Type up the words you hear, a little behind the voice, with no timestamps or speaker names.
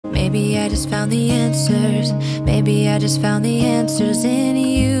Maybe I just found the answers. Maybe I just found the answers in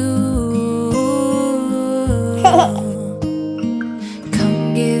you.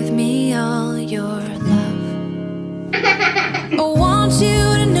 Come give me all your love. I want you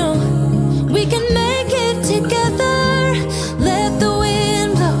to know we can make it together. Let the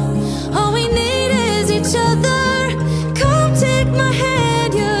wind blow. All we need is each other. Come take my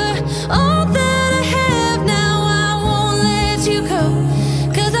hand. You're all that I have now. I won't let you go.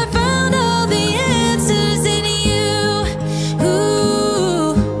 'Cause I found all the answers in you.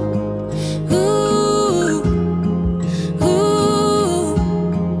 Ooh, ooh, ooh,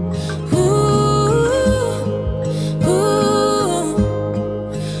 ooh, ooh,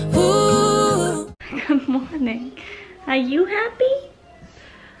 ooh. Good morning. Are you happy?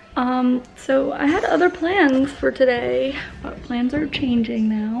 So I had other plans for today, but plans are changing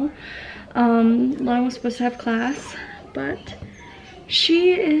now. Londyn was supposed to have class, but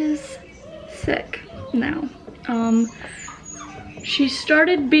she is sick now. She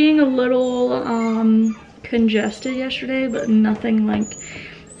started being a little congested yesterday, but nothing like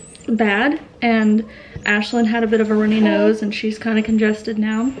bad. And Ashlyn had a bit of a runny nose and she's kind of congested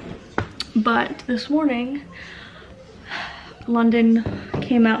now. But this morning, Londyn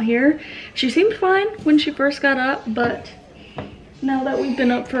came out here. She seemed fine when she first got up, but now that we've been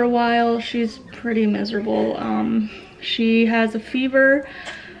up for a while, she's pretty miserable. She has a fever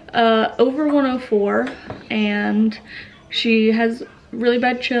over 104 and she has really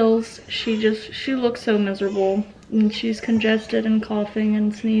bad chills. She looks so miserable and she's congested and coughing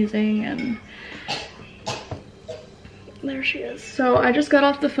and sneezing, and there she is. So I just got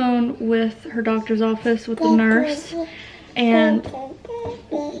off the phone with her doctor's office with the nurse, and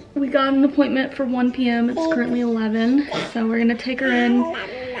we got an appointment for 1 p.m. It's currently 11, so we're gonna take her in,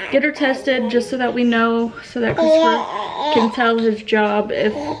 get her tested, just so that we know, so that Christopher can tell his job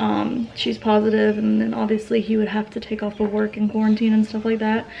if she's positive, and then obviously he would have to take off of work and quarantine and stuff like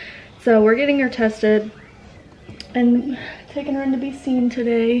that. So we're getting her tested and taking her in to be seen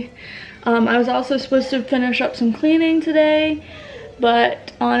today. I was also supposed to finish up some cleaning today,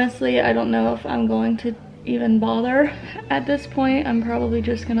 but honestly I don't know if I'm going to even bother at this point. I'm probably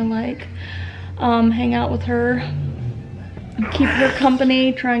just gonna like hang out with her, keep her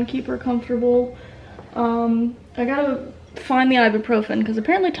company, try and keep her comfortable. I gotta find the ibuprofen because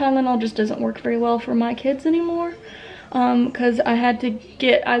apparently Tylenol just doesn't work very well for my kids anymore. Because I had to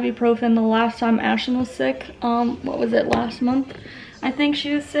get ibuprofen the last time Ashlyn was sick. What was it, last month? I think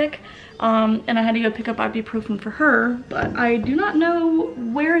she was sick. And I had to go pick up ibuprofen for her, but I do not know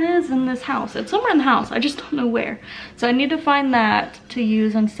where it is in this house. It's somewhere in the house, I just don't know where. So I need to find that to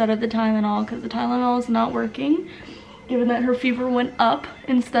use instead of the Tylenol, because the Tylenol is not working, given that her fever went up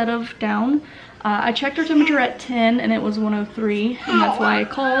instead of down. I checked her temperature at 10 and it was 103, and that's why I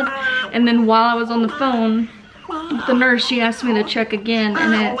called. And then while I was on the phone with the nurse, she asked me to check again,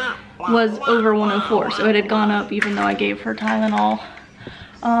 and it was over 104, so it had gone up even though I gave her Tylenol.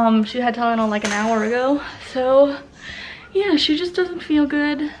 She had Tylenol like an hour ago, so yeah, she just doesn't feel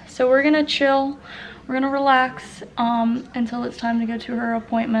good. So we're gonna chill, we're gonna relax until it's time to go to her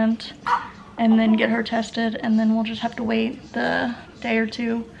appointment and then get her tested, and then we'll just have to wait the day or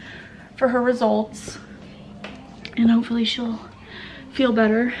two for her results, and hopefully she'll feel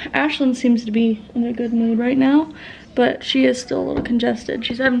better. Ashlyn seems to be in a good mood right now, but she is still a little congested.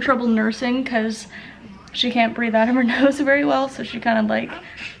 She's having trouble nursing because she can't breathe out of her nose very well, so she kind of like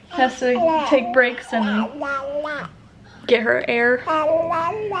has to take breaks and get her air.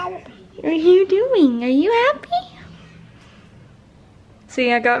 What are you doing? Are you happy?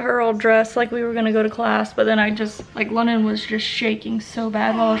 See, I got her all dressed like we were gonna go to class, but then I just, like, Londyn was just shaking so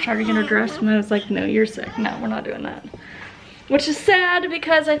bad while I was trying to get her dressed, and I was like, no, you're sick. No, we're not doing that. Which is sad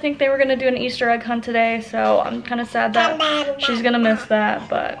because I think they were gonna do an Easter egg hunt today, so I'm kind of sad that she's gonna miss that,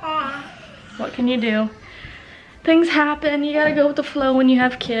 but what can you do? Things happen, you gotta go with the flow when you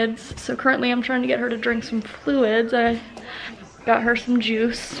have kids. So currently I'm trying to get her to drink some fluids. I got her some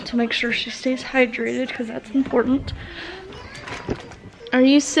juice to make sure she stays hydrated because that's important. Are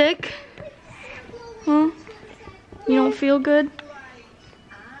you sick? Huh? You don't feel good?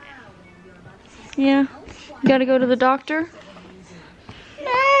 Yeah? You gotta go to the doctor?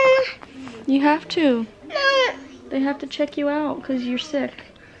 You have to. They have to check you out because you're sick.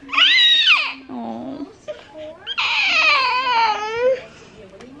 Oh.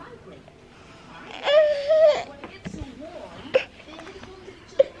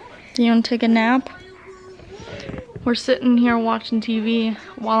 Do you want to take a nap? We're sitting here watching TV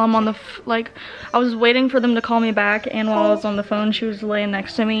while I'm on the, I was waiting for them to call me back, and while I was on the phone, she was laying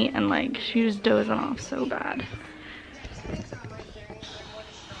next to me, and like, she was dozing off so bad.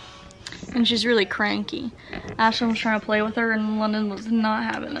 And she's really cranky. Ashlyn was trying to play with her and Londyn was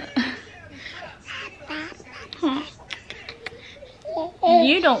not having it. Huh.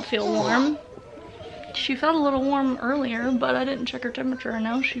 You don't feel warm. She felt a little warm earlier, but I didn't check her temperature and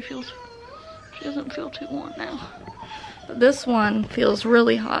now she doesn't feel too warm now. But this one feels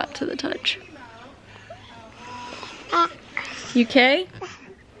really hot to the touch. You okay?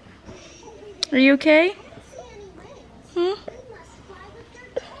 Are you okay? Hmm?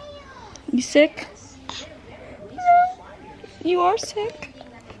 You sick? You are sick?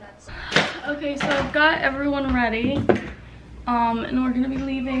 Okay, so I've got everyone ready. And we're gonna be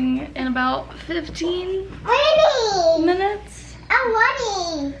leaving in about 15 minutes.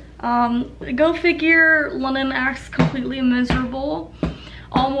 Go figure, Londyn acts completely miserable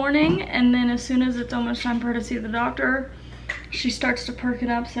all morning, and then as soon as it's almost time for her to see the doctor, she starts to perk it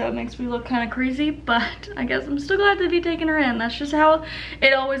up, so it makes me look kind of crazy, but I guess I'm still glad to be taking her in. That's just how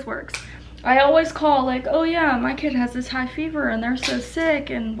it always works. I always call like, oh yeah, my kid has this high fever and they're so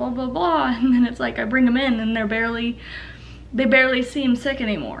sick and blah, blah, blah. And then it's like, I bring them in and they barely seem sick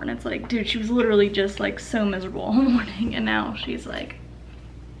anymore. And it's like, dude, she was literally just like so miserable all morning. And now she's like,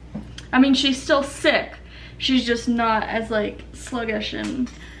 I mean, she's still sick. She's just not as like sluggish and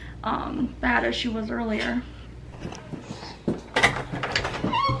bad as she was earlier.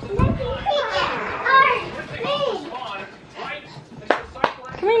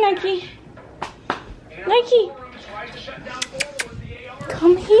 Come here, Nike. Nike.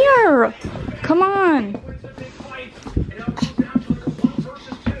 Come here. Come on.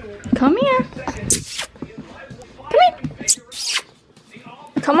 Come here. Come here.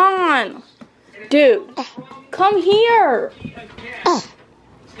 Come on. Dude. Come here.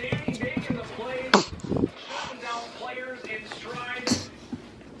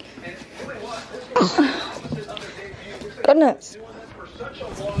 Goodness.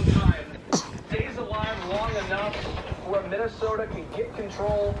 Stays alive long enough where Minnesota can get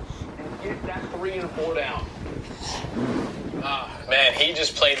control and get that 3 and 4 down. Man, he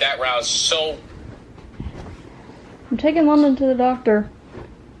just played that route so... I'm taking Londyn to the doctor.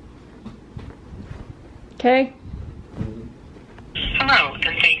 Okay? Hello,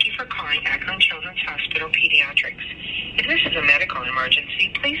 and thank you for calling Akron Children's Hospital Pediatrics. If this is a medical emergency,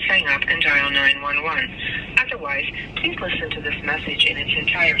 please hang up and dial 911. Otherwise, please listen to this message in its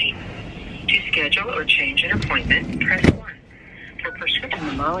entirety. To schedule or change an appointment, press 1. For prescription,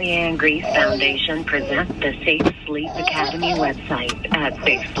 the Molly Ann Grease Foundation presents the Safe Sleep Academy website at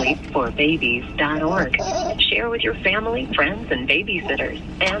safesleepforbabies.org. Share with your family, friends, and babysitters,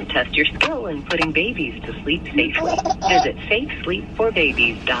 and test your skill in putting babies to sleep safely. Visit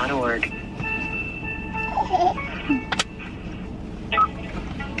safesleepforbabies.org.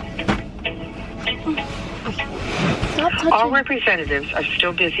 All representatives are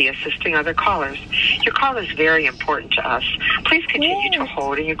still busy assisting other callers. Your call is very important to us. Please continue to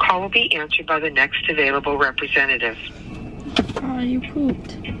hold, and your call will be answered by the next available representative. Oh, you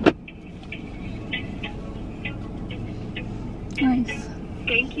pooped. Nice.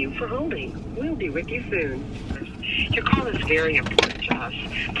 Thank you for holding. We'll be with you soon. Your call is very important to us.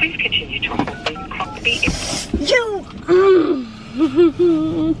 Please continue to hold, and your call will be answered. You!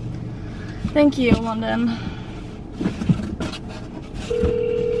 Thank you, Londyn.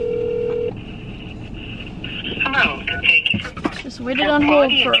 Hello, and thank you for calling. Just waited on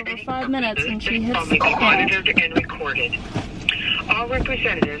hold for over 5 minutes and she hits the call. Monitored and recorded. All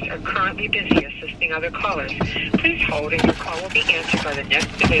representatives are currently busy assisting other callers. Please hold, and your call will be answered by the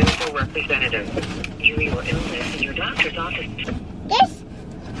next available representative. Injury or illness in your doctor's office. Yes.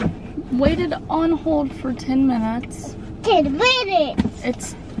 Waited on hold for 10 minutes. 10 minutes.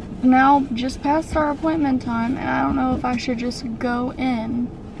 It's now just past our appointment time, and I don't know if I should just go in,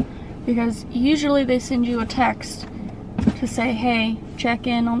 because usually they send you a text to say, hey, check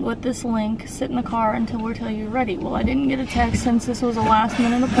in with this link, sit in the car until we tell you you're ready. Well, I didn't get a text since this was a last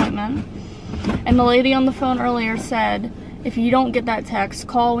minute appointment, and the lady on the phone earlier said, if you don't get that text,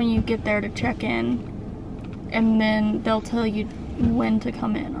 call when you get there to check in, and then they'll tell you when to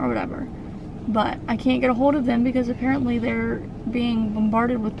come in or whatever. But I can't get a hold of them because apparently they're being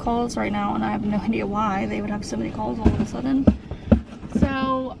bombarded with calls right now, and I have no idea why they would have so many calls all of a sudden.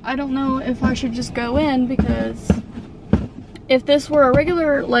 So I don't know if I should just go in, because if this were a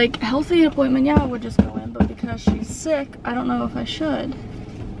regular, like, healthy appointment, yeah, I would just go in. But because she's sick, I don't know if I should.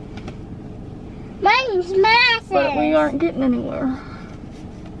 Mine's massive. But we aren't getting anywhere.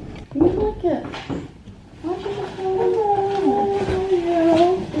 You like it? Why don't you just go in there?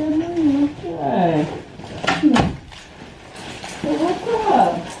 Okay. So what's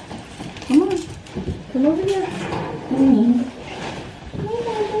up? Come on. Come over here. Come on.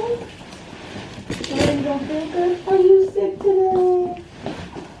 don't feel good? Are you sick today?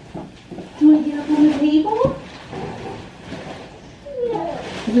 Do you want to get up on the table? Yeah.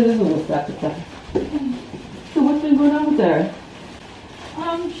 This is a little stuff. So what's been going on with her?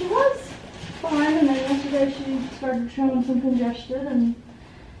 She was fine, and then yesterday she started showing some congestion, and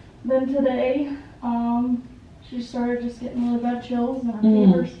then today, she started just getting really bad chills, and her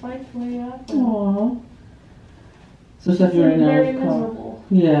fever spiked way up. Aww. So stuff right now very is miserable.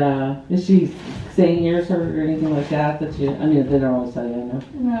 Yeah. Is she saying ears hurt or anything like that? That you? I mean, they don't always tell you, I know.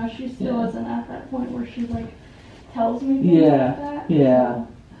 No, she still isn't at that point where she like tells me things like that. Yeah.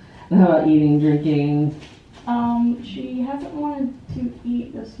 And how about eating, drinking? She hasn't wanted to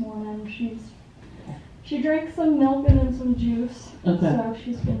eat this morning. She drank some milk and then some juice. Okay. So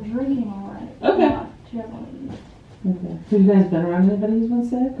she's been drinking all right. Okay. She hasn't wanted to eat. Okay. So you guys been around anybody who's been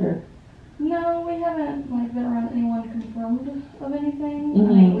sick, or? No, we haven't like been around anyone confirmed of anything. I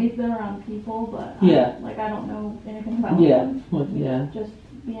mean, we've been around people, but I don't know anything about them. Well, yeah. Just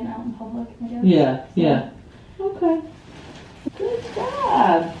being out in public, I guess. Yeah. Yeah. Okay. Good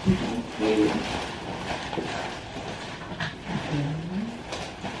job.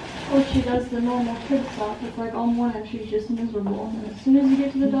 Or she does the normal kid stuff. It's like all morning she's just miserable, and then as soon as you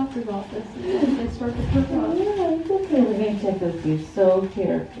get to the doctor's office, they start to perk up. Yeah, it's okay. We're going to check with you so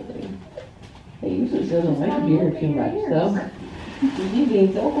carefully. They usually doesn't like to be here too much, so you're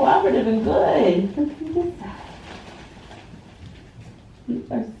being so cooperative and good. Look at this side. You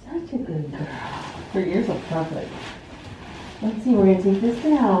are such a good girl. Her ears are perfect. Let's see, we're going to take this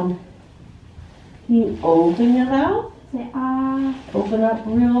down. Can you open your mouth? Say, ah. Open up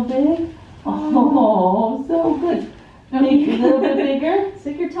real big. Oh, so good. Make it a little bit bigger.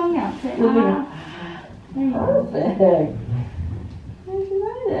 Stick your tongue out. Say, ah. Perfect.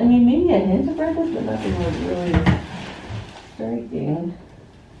 I mean, maybe a hint of breakfast, but nothing was really striking.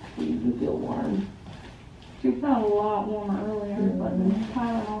 You do feel warm. She felt a lot warmer earlier, but the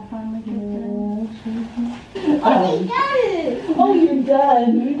Tylenol finally kicked in. Oh, you got it! Oh, you're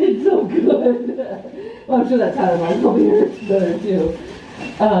done. You did so good. Well, I'm sure that Tylenol will be better too.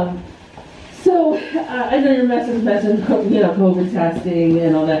 So I know your message mentioned, COVID testing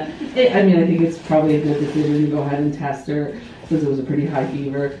and all that. I mean, I think it's probably a good decision to go ahead and test her since it was a pretty high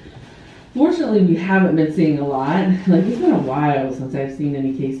fever. Fortunately, we haven't been seeing a lot. Like, it's been a while since I've seen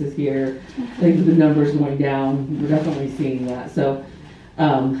any cases here. Like, the numbers going down, we're definitely seeing that. So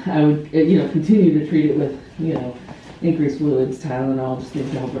I would, continue to treat it with, increased fluids, Tylenol, just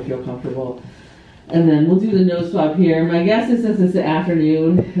things to help her feel comfortable. And then we'll do the nose swab here. My guess is since it's the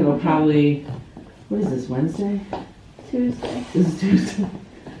afternoon, it'll probably, what is this, Wednesday? Tuesday. This is Tuesday.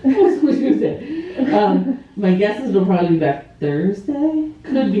 What's Tuesday? My guess is it'll probably be back Thursday.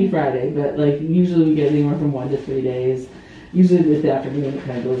 Could be Friday, but like usually we get anywhere from 1 to 3 days. Usually with the afternoon it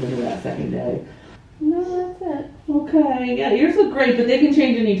kind of goes into that second day. No, that's it. Okay, yeah, yours look great, but they can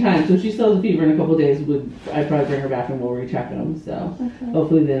change any time. So if she still has a fever in a couple days, I'd probably bring her back and we'll recheck them. So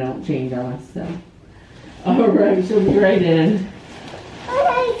hopefully they don't change on us. So, all right, she'll be right in.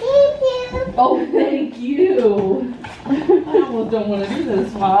 Oh, thank you. I almost don't want to do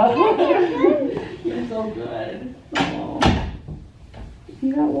this, Mom. You're so good. Oh.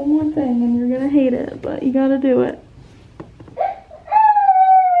 You got one more thing and you're going to hate it, but you got to do it.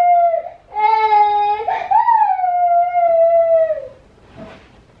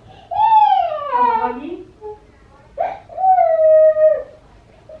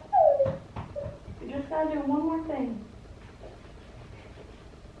 You just got to do one more thing.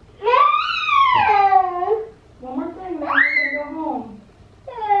 One more thing, then we're gonna go home.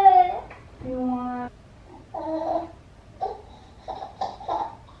 You want?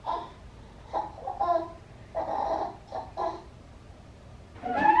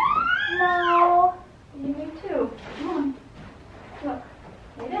 No. You need to. Come on. Look.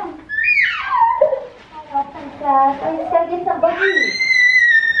 Lay down. Oh, princess. I just gotta get some boogies.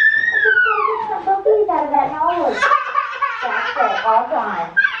 I just gotta get some boogies out of that nose. That's it. All done.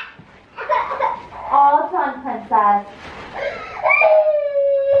 All done, princess.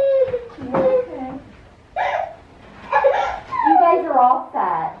 Okay. You guys are all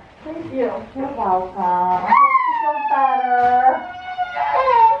set. Thank you. You're welcome. I hope you feel better.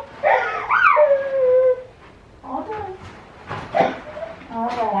 All done.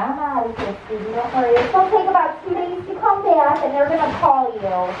 Alright, I'm out of here, Stevie. Don't worry. It's gonna take about 2 days to come back, and they're gonna call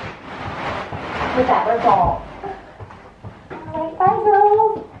you with that result. Alright, bye,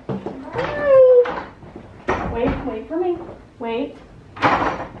 girls. Bye. Wait for me. Wait.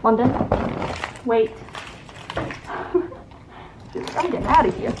 Londyn. Wait. I'm getting out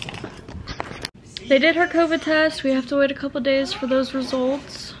of here. They did her COVID test. We have to wait a couple days for those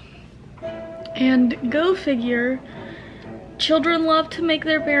results. And go figure, children love to make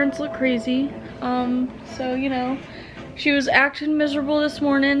their parents look crazy. So, you know, she was acting miserable this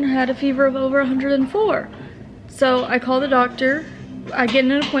morning, had a fever of over 104. So I call the doctor, I get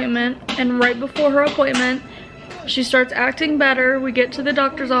an appointment, and right before her appointment, she starts acting better. We get to the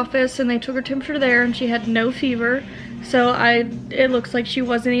doctor's office and they took her temperature there and she had no fever. So it looks like she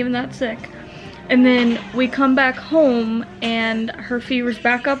wasn't even that sick. And then we come back home and her fever's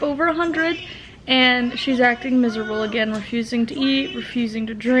back up over 100 and she's acting miserable again, refusing to eat, refusing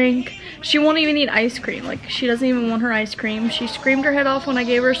to drink. She won't even eat ice cream. Like, she doesn't even want her ice cream. She screamed her head off when I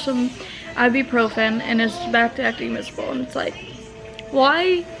gave her some ibuprofen and is back to acting miserable. And it's like,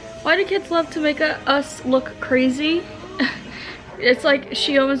 why do kids love to make us look crazy? It's like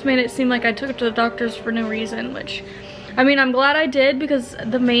she almost made it seem like I took her to the doctors for no reason, which, I mean, I'm glad I did, because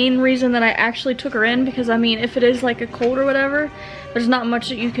the main reason that I actually took her in, because I mean, if it is like a cold or whatever, there's not much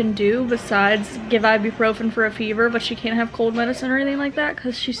that you can do besides give ibuprofen for a fever, but she can't have cold medicine or anything like that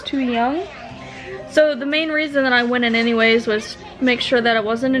because she's too young. So the main reason that I went in anyways was make sure that it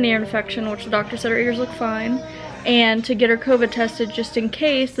wasn't an ear infection, which the doctor said her ears look fine, and to get her COVID tested just in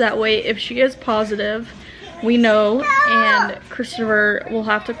case. That way, if she is positive, we know, and Christopher will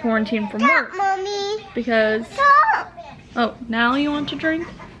have to quarantine from work. Because, oh, now you want to drink?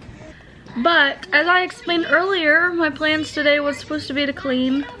 But, as I explained earlier, my plans today was supposed to be to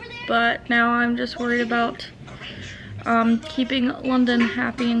clean, but now I'm just worried about keeping Londyn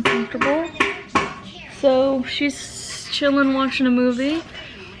happy and comfortable. So, she's chilling watching a movie,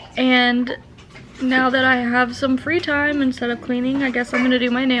 and now that I have some free time, instead of cleaning, I guess I'm gonna do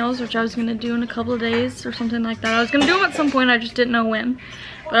my nails, which I was gonna do in a couple of days or something like that. I was gonna do them at some point, I just didn't know when.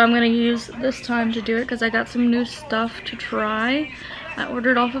 But I'm gonna use this time to do it because I got some new stuff to try. I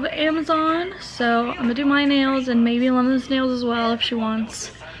ordered off of Amazon, so I'm gonna do my nails and maybe Londyn's nails as well if she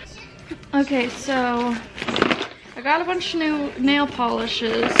wants. Okay, so I got a bunch of new nail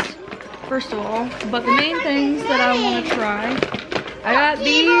polishes, first of all, but the main things that I wanna try, I got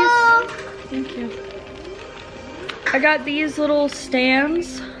these. Thank you. I got these little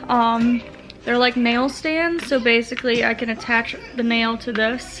stands. They're like nail stands, so basically I can attach the nail to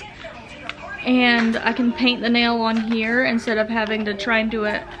this and I can paint the nail on here instead of having to try and do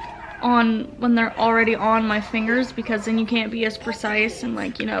it on when they're already on my fingers, because then you can't be as precise and,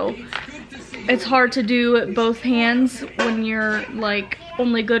 like, you know, it's hard to do both hands when you're like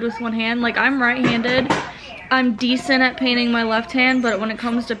only good with one hand. Like, I'm right-handed. I'm decent at painting my left hand, but when it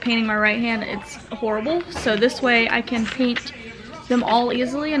comes to painting my right hand, it's horrible. So this way I can paint them all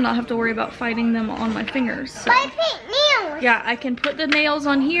easily and not have to worry about fighting them on my fingers. So, I paint nails. Yeah, I can put the nails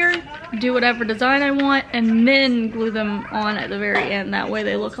on here, do whatever design I want, and then glue them on at the very end. That way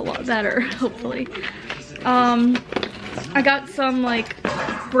they look a lot better, hopefully. I got some like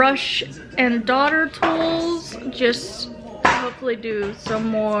brush and daughter tools, just hopefully do some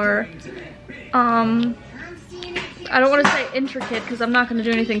more, I don't want to say intricate because I'm not going to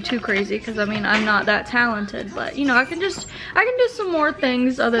do anything too crazy, because I mean, I'm not that talented, but you know, I can do some more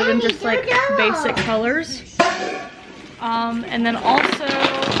things other than just like basic colors. And then also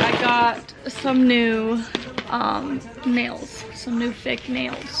I got some new nails, some new fake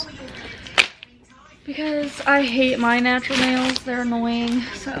nails, because I hate my natural nails. They're annoying.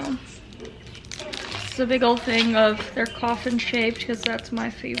 So it's a big old thing of they're coffin shaped because that's my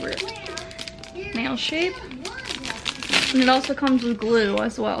favorite nail shape. And it also comes with glue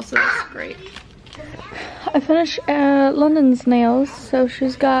as well, so that's great. I finished Londyn's nails, so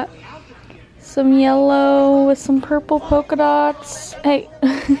she's got some yellow with some purple polka dots. Hey,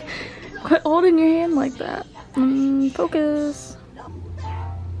 quit holding your hand like that. Focus.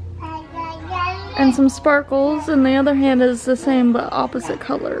 And some sparkles, and the other hand is the same but opposite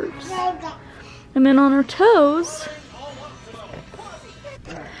colors. And then on her toes,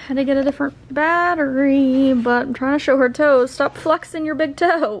 had to get a different battery, but I'm trying to show her toes. Stop flexing your big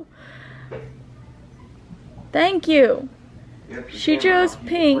toe. Thank you. She chose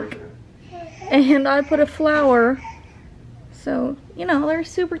pink, and I put a flower. So, you know, they're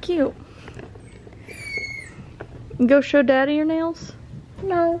super cute. Go show Daddy your nails?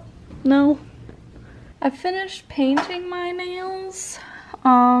 No. No. I finished painting my nails.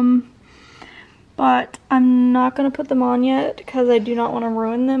 But I'm not going to put them on yet because I do not want to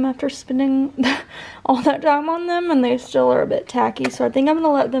ruin them after spending all that time on them, and they still are a bit tacky. So I think I'm going to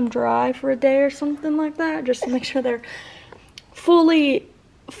let them dry for a day or something like that, just to make sure they're fully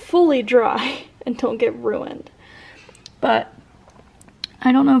dry and don't get ruined. But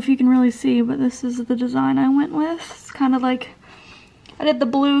I don't know if you can really see, but this is the design I went with. It's kind of like, I did the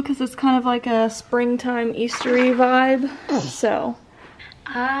blue because it's kind of like a springtime Eastery vibe. So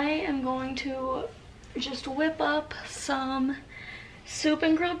I am going to just whip up some soup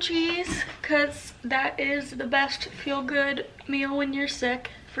and grilled cheese because that is the best feel-good meal when you're sick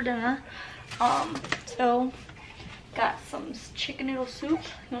for dinner. So got some chicken noodle soup.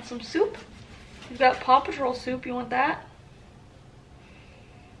 You want some soup? We've got Paw Patrol soup. You want that?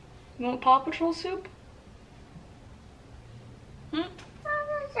 You want Paw Patrol soup? Hmm?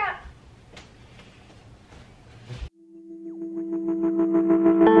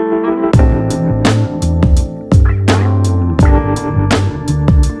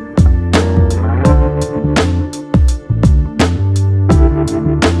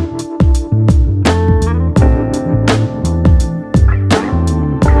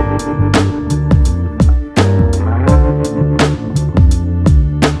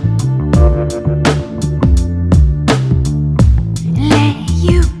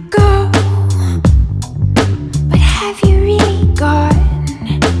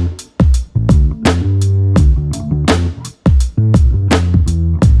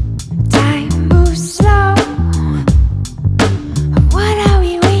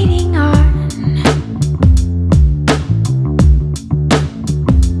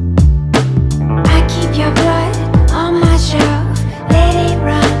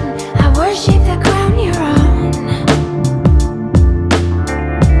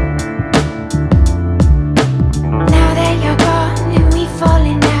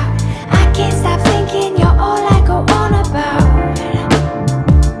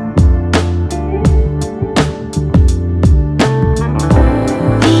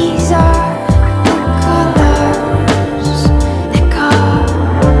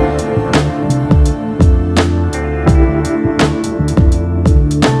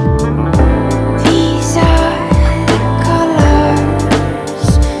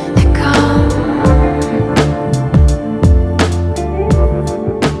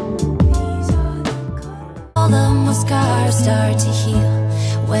 Start to heal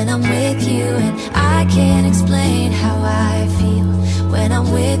when I'm with you, and I can't explain how I feel when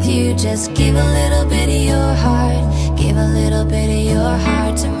I'm with you. Just give a little bit of your heart, give a little bit of your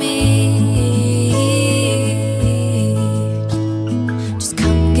heart to me.